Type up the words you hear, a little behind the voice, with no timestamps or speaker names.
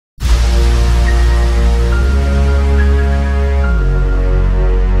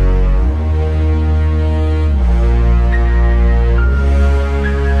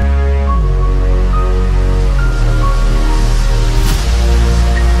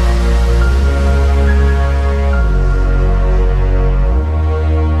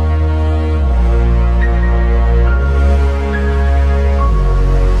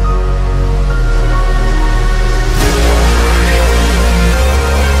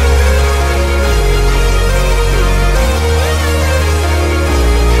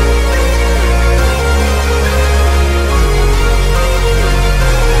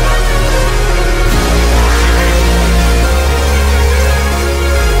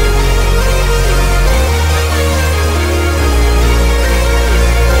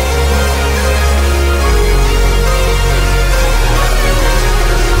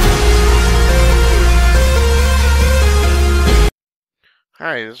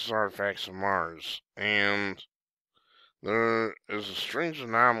Hi, this is Artifacts of Mars, and there is a strange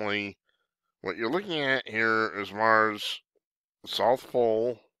anomaly. What you're looking at here is Mars' South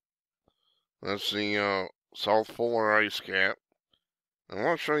Pole. That's the South Polar ice cap. I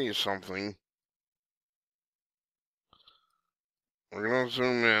want to show you something. We're going to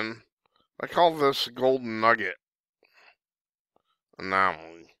zoom in. I call this golden nugget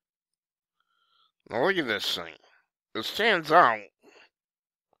anomaly. Now look at this thing. It stands out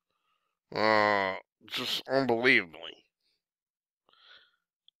just unbelievably.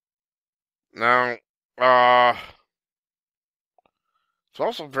 Now, it's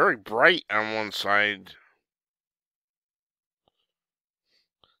also very bright on one side.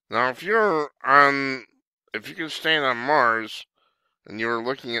 Now, if you can stand on Mars and you were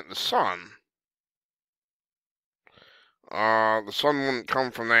looking at the sun wouldn't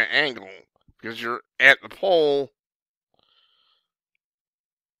come from that angle because you're at the pole.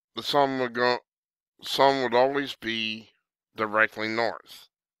 The sun would always be directly north.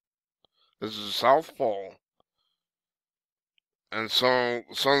 This is the South Pole, and so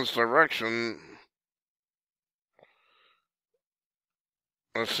the sun's direction.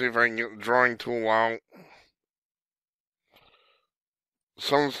 Let's see if I can get the drawing tool out. The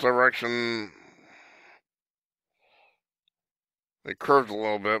sun's direction, it curved a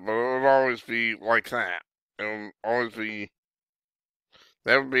little bit, but it would always be like that. It would always be,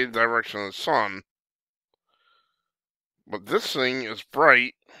 that would be the direction of the sun. But this thing is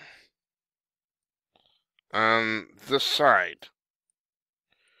bright on this side,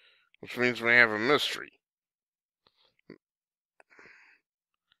 which means we have a mystery.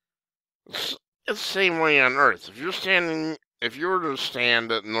 It's the same way on Earth. If you were to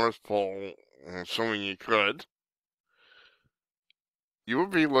stand at North Pole, assuming you could, you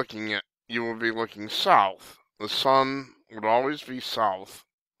would be looking south. The sun would always be south,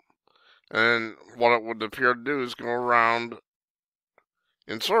 and what it would appear to do is go around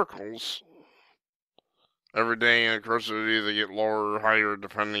in circles every day, and of course it would either get lower or higher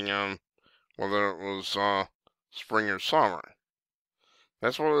depending on whether it was spring or summer.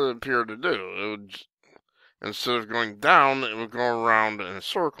 That's what it appeared to do. It would, instead of going down, it would go around in a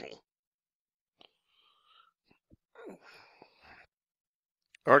circle.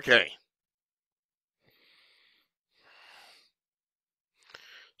 Okay.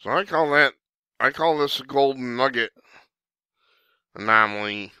 So I call this a golden nugget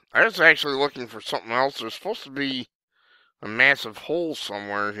anomaly. I was actually looking for something else. There's supposed to be a massive hole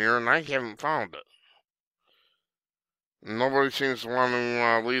somewhere here, and I haven't found it. Nobody seems to want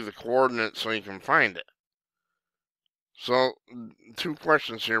to leave the coordinates so you can find it. So, two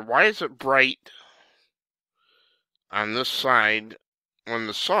questions here. Why is it bright on this side when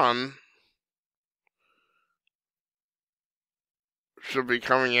the sun should be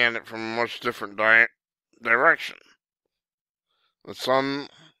coming at it from a much different direction? The sun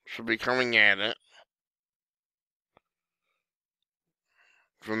should be coming at it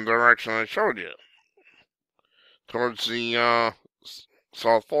from the direction I showed you, towards the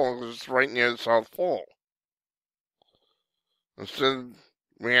South Pole, because it's right near the South Pole. Instead,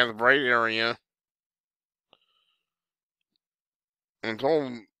 we have the bright area in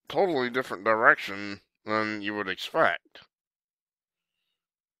a totally different direction than you would expect.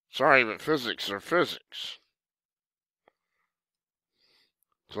 Sorry, but physics are physics.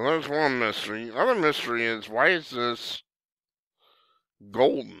 So there's one mystery. The other mystery is, why is this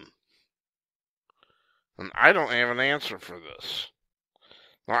golden? And I don't have an answer for this.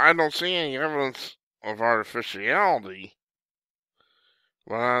 Now, I don't see any evidence of artificiality,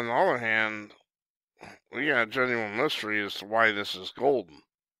 but on the other hand, we got a genuine mystery as to why this is golden.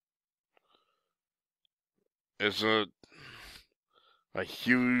 Is it a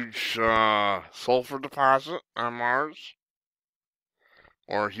huge sulfur deposit on Mars?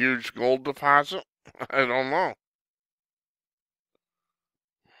 Or a huge gold deposit? I don't know.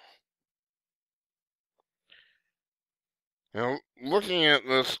 You know, looking at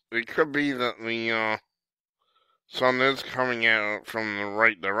this, it could be that the sun is coming at it from the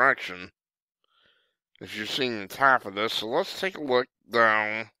right direction, if you're seeing the top of this. So let's take a look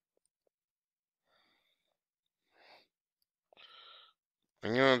down.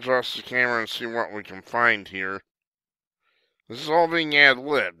 I'm going to adjust the camera and see what we can find here. This is all being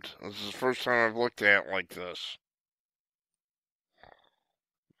ad-libbed. This is the first time I've looked at it like this.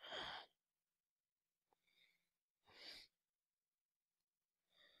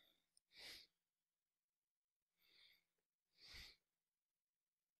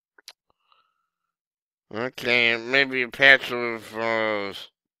 Okay, maybe a patch of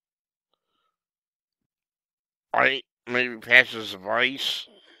light maybe patches of ice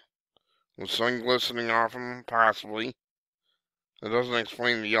with sun glistening off them, possibly. It doesn't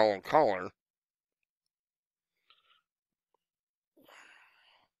explain the yellow color.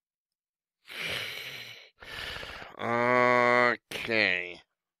 Okay.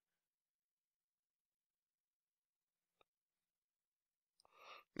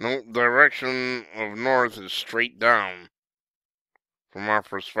 No, direction of north is straight down from our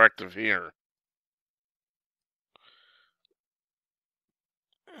perspective here.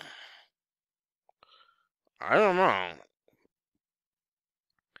 I don't know.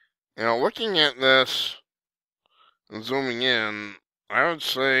 You know, looking at this and zooming in, I would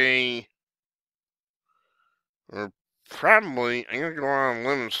say we're probably, I'm going to go on a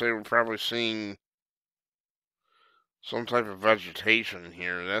limb and say we're probably seeing some type of vegetation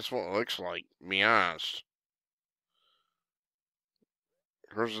here. That's what it looks like, to be honest.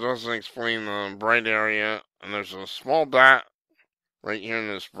 Of course, it doesn't explain the bright area, and there's a small dot right here in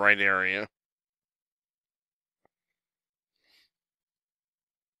this bright area.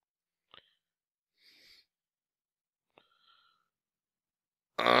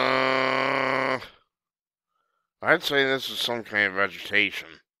 I'd say this is some kind of vegetation.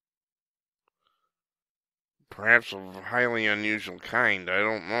 Perhaps of a highly unusual kind, I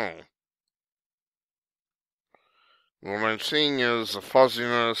don't know. What I'm seeing is the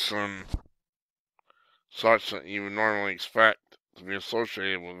fuzziness and such that you would normally expect to be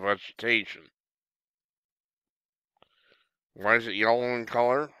associated with vegetation. Why is it yellow in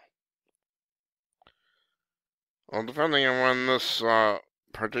color? Well, depending on when this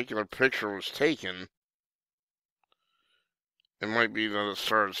particular picture was taken, it might be that it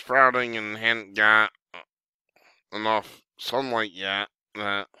started sprouting and hadn't got enough sunlight yet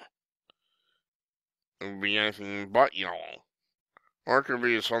that it would be anything but yellow. Or it could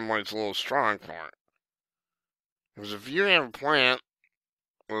be the sunlight's a little strong for it. Because if you have a plant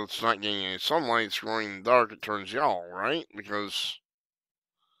that's not getting any sunlight, it's growing in the dark, it turns yellow, right? Because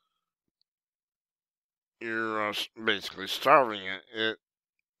you're basically starving it.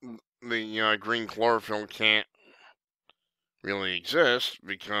 The green chlorophyll can't really exist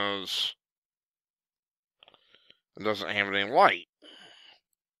because it doesn't have any light.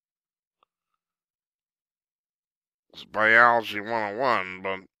 It's biology 101,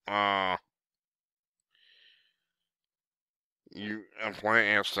 but a plant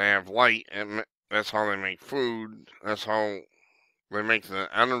has to have light, and that's how they make food. That's how they make the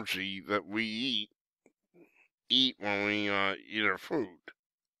energy that we eat when we eat our food.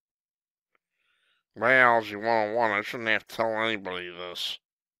 Biology 101, I shouldn't have to tell anybody this.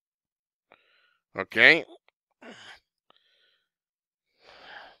 Okay?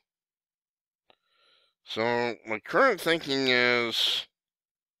 So, my current thinking is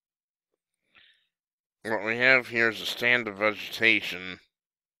what we have here is a stand of vegetation.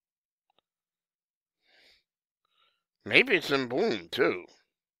 Maybe it's in bloom, too.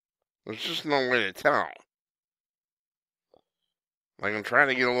 There's just no way to tell. I can try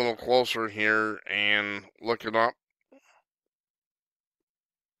to get a little closer here and look it up.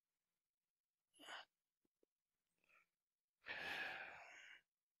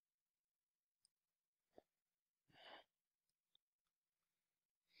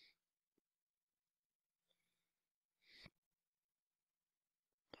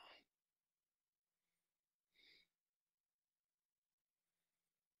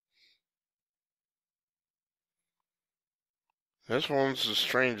 This one's as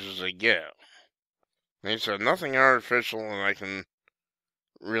strange as they get. They said nothing artificial, and I can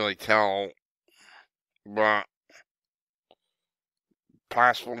really tell, but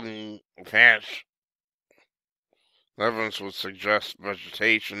possibly patch evidence would suggest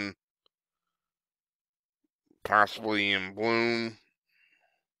vegetation, possibly in bloom.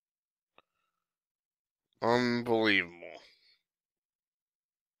 Unbelievable.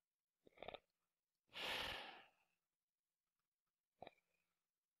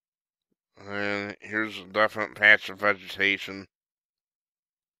 And here's a definite patch of vegetation.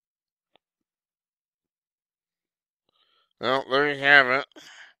 Well, there you have it.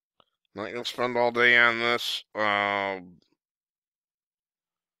 Not gonna spend all day on this. I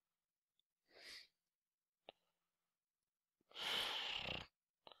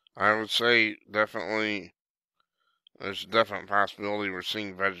would say definitely there's a definite possibility we're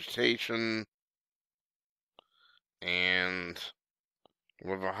seeing vegetation and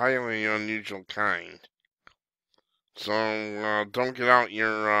with a highly unusual kind. So don't get out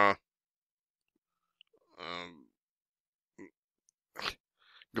your um,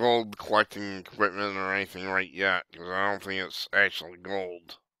 gold collecting equipment or anything right yet, because I don't think it's actually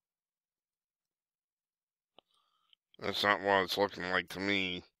gold. That's not what it's looking like to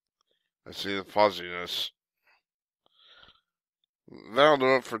me. I see the fuzziness. That'll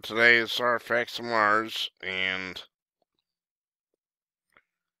do it for today's Facts of Mars, and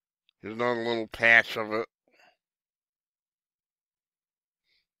here's another little patch of it.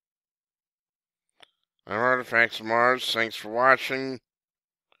 I'm Artifacts of Mars. Thanks for watching.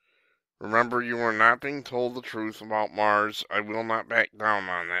 Remember, you are not being told the truth about Mars. I will not back down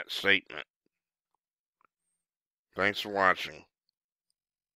on that statement. Thanks for watching.